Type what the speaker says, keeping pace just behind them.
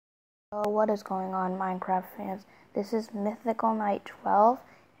What is going on, Minecraft fans? This is Mythical Night 12,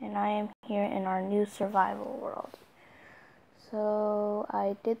 and I am here in our new survival world. So,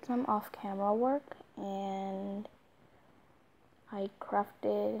 I did some off-camera work, and I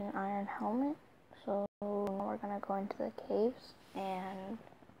crafted an iron helmet. So, we're gonna go into the caves and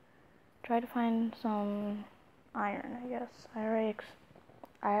try to find some iron, I guess. I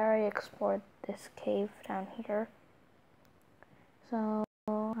already explored this cave down here. So,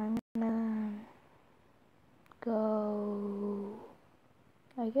 I'm gonna go,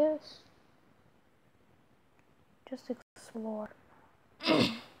 I guess, just explore.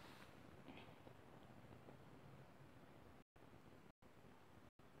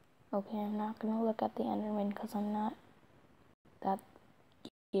 Okay, I'm not gonna look at the Enderman because I'm not that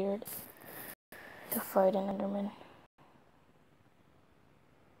geared to fight an Enderman.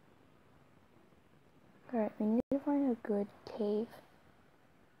 Alright, we need to find a good cave.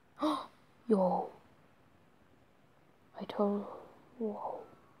 Yo! Whoa.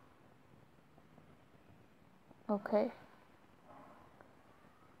 Okay.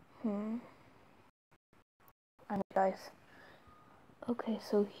 Guys. Okay,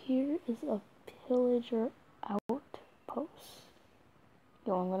 so here is a Pillager Outpost.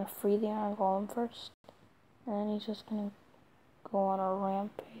 Yo, I'm gonna free the iron golem first. And then he's just gonna go on a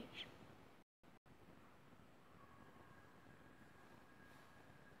rampage.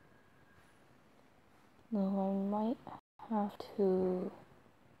 No, I might have to...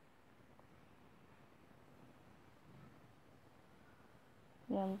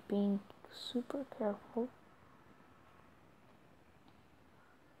 Yeah, I'm being super careful.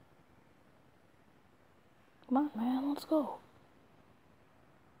 Come on, man, let's go.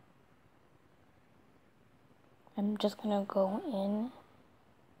 I'm just gonna go in.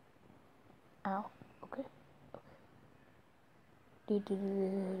 Ow. Okay.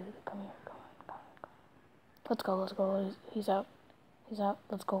 Come here. Let's go. He's out.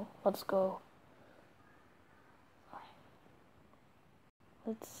 Let's go.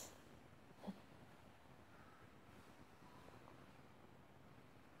 Alright.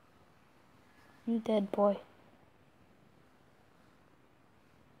 You dead, boy.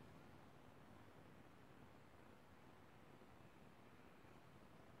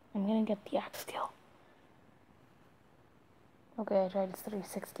 I'm gonna get the axe kill. Okay, I tried to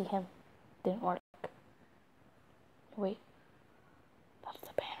 360 him. Didn't work. Wait. That's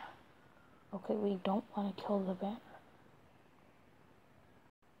the banner. Okay, we don't want to kill the banner.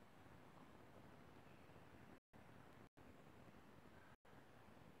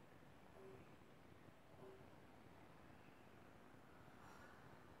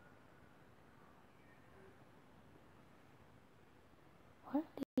 Why are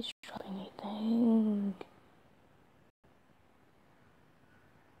these dropping anything?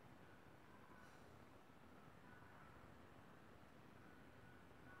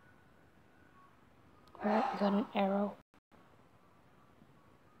 Alright, we got an arrow.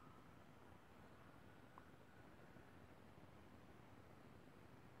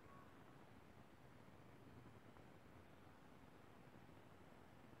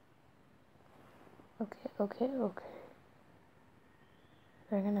 Okay.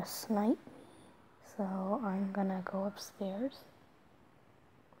 They're gonna snipe me, so I'm gonna go upstairs.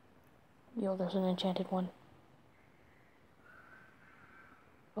 Yo, there's an enchanted one.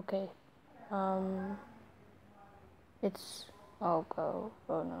 Okay. It's... Oh, go.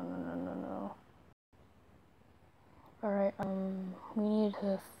 Oh, no. Alright, we need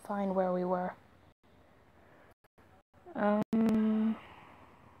to find where we were. I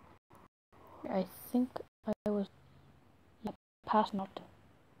think I was past mountain.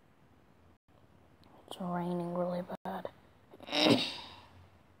 It's raining really bad.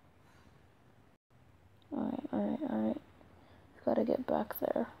 Alright. Gotta get back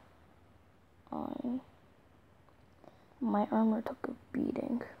there. My armor took a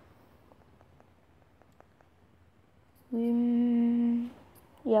beating.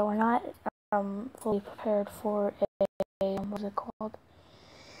 Yeah, we're not fully prepared for a what's it called?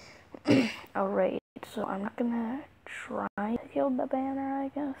 A raid. So I'm not gonna try to kill the banner, I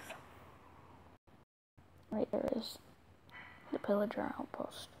guess. Right, there is the Pillager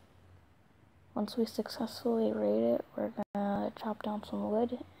Outpost. Once we successfully raid it, we're gonna chop down some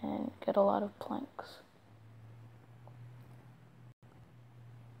wood and get a lot of planks.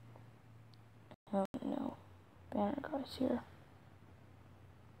 Oh no, banner guy's here.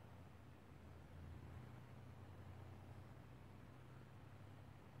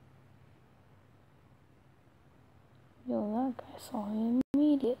 Yo, that guy saw me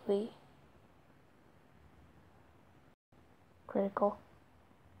immediately. Critical.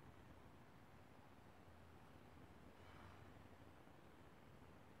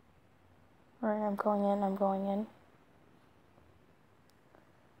 I'm going in, I'm going in.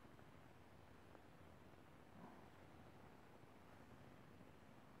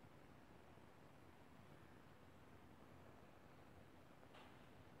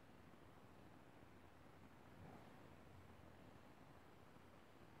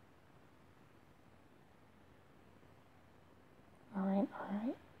 Alright.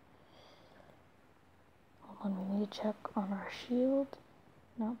 Hold on, we need to check on our shield.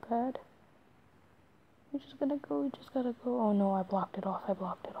 Not bad. We just gotta go. Oh no, I blocked it off.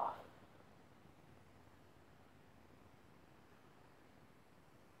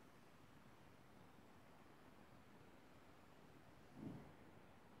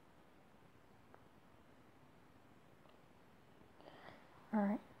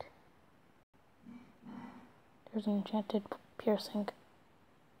 Alright. There's an enchanted piercing.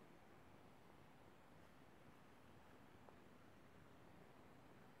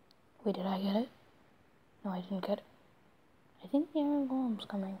 Wait, did I get it? No, I didn't get it. I think the iron golem's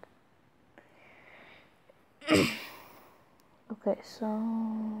coming. Okay,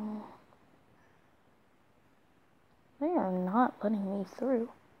 so they are not letting me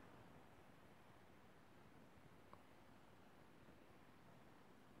through.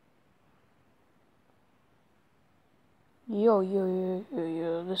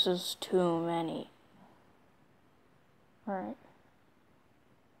 Yo, this is too many. Alright.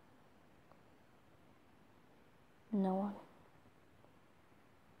 No one.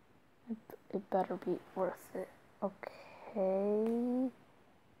 It better be worth it. Okay.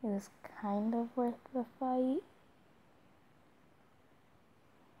 It was kind of worth the fight.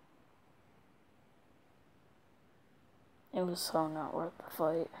 It was so not worth the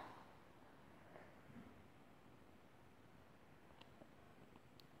fight.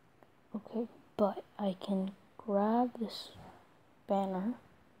 Okay, but I can grab this banner.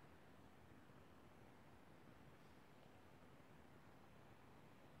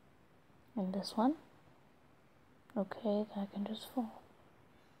 And this one. Okay, that can just fall.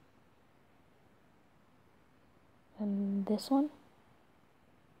 And this one.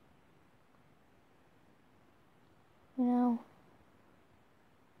 You know.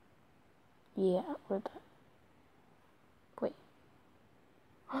 Yeah, where'd that? Wait.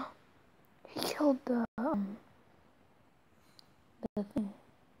 He killed the thing.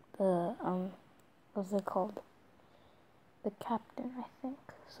 What's it called? The captain, I think.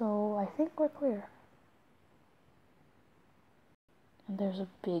 So I think we're clear. And there's a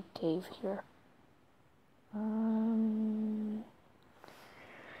big cave here.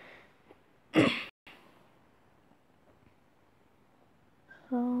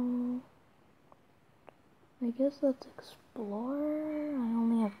 So I guess let's explore. I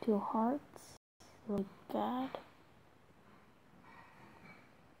only have 2 hearts. Really bad.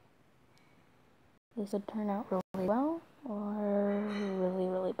 This would turn out really well, or really,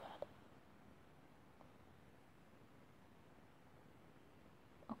 really bad.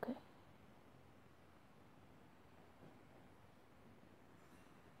 Okay.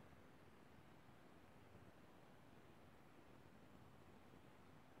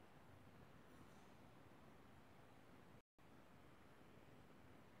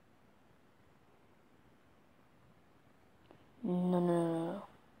 No.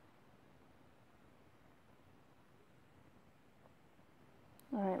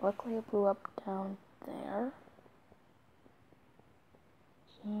 Alright, luckily it blew up down there.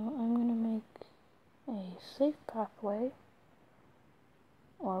 So I'm gonna make a safe pathway,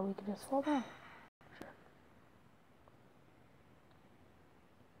 or we could just fall down. Sure.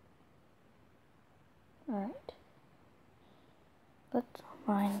 Alright. Let's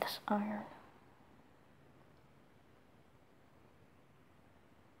mine this iron.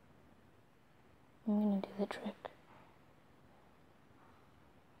 I'm gonna do the trick.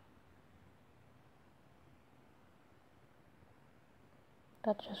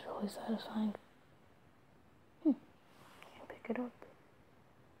 That's just really satisfying. Can't pick it up.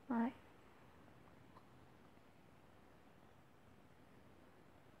 Alright.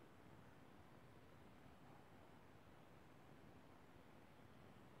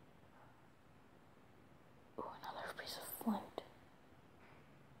 Ooh, another piece of flint.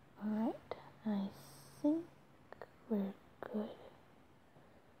 Alright, I think we're good.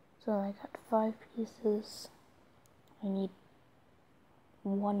 So I got 5 pieces. I need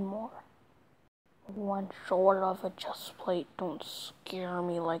 1 more. 1 short of a chest plate. Don't scare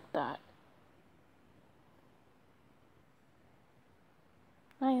me like that.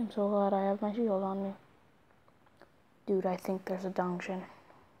 I am so glad I have my shield on me. Dude, I think there's a dungeon.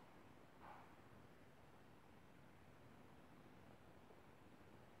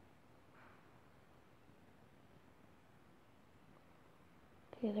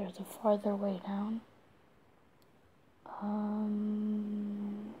 Okay, there's a farther way down.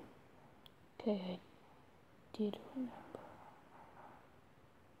 Okay, I did remember.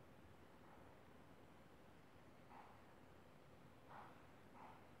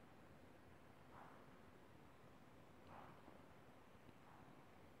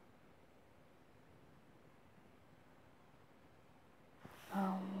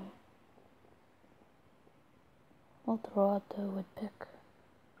 I'll throw out the wood pick.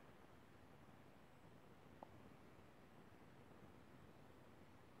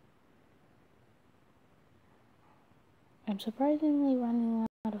 I'm surprisingly running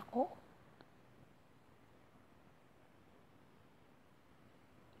out of coal.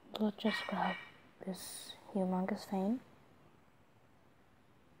 Let's just grab this humongous vein.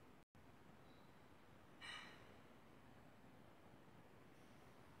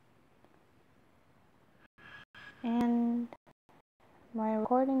 And my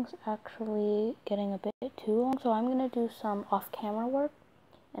recording's actually getting a bit too long, so I'm gonna do some off-camera work,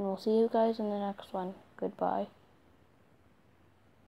 and we'll see you guys in the next one. Goodbye.